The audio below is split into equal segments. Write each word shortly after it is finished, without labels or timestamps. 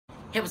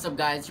Hey, what's up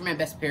guys, it's your man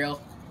Best Apparel,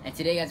 and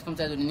today guys come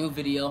to with a new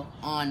video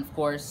on, of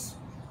course,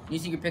 new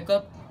sneaker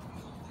pickup,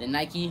 the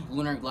Nike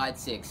Lunar Glide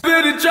 6.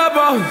 First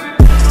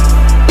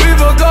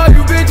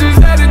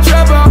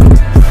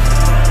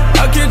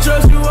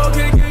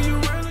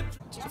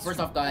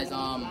off guys,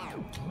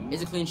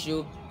 it's a clean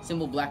shoe,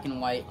 simple black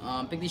and white.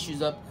 Pick these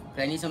shoes up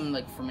because I need something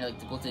like for me like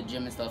to go to the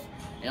gym and stuff,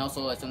 and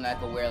also like something that I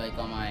could wear like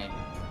on my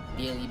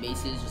daily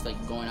basis, just like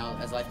going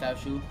out as a lifestyle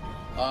shoe.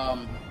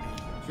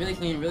 It's really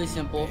clean, really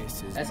simple.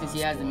 As you can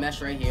see, it has the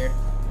mesh right here,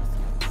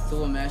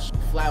 silver mesh,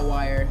 flat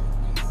wire,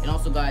 and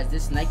also guys,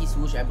 this Nike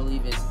swoosh I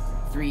believe is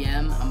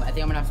 3M. I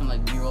think I'm gonna have some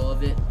like B-roll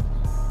of it.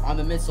 On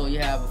the midsole, you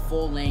have a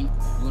full-length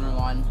lunar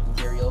line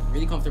material,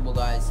 really comfortable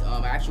guys.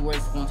 I actually wore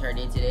this the whole entire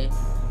day today,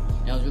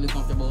 and it was really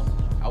comfortable.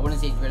 I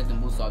wouldn't say it's better than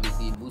Boost,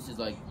 obviously. Boost is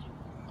like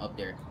up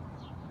there,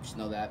 just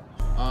know that.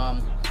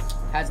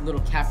 Has a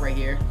little cap right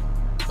here,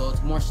 so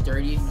it's more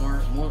sturdy,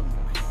 more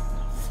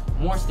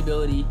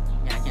stability.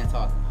 Yeah, I can't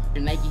talk.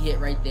 Your Nike hit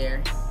right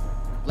there,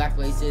 black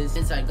laces.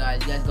 Inside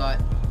guys, you guys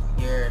got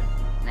your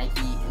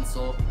Nike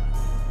insole.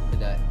 Look at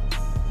that.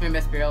 Come here,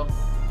 Best Apparel.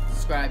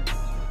 Subscribe,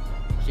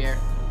 share.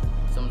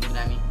 Someone's looking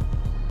at me.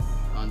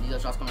 These are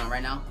shots coming out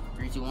right now.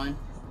 3, 2, 1.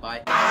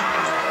 Bye.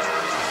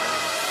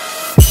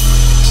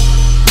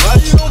 Why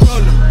you don't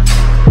run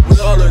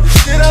with all of the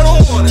shit I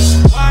don't want?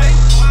 Why?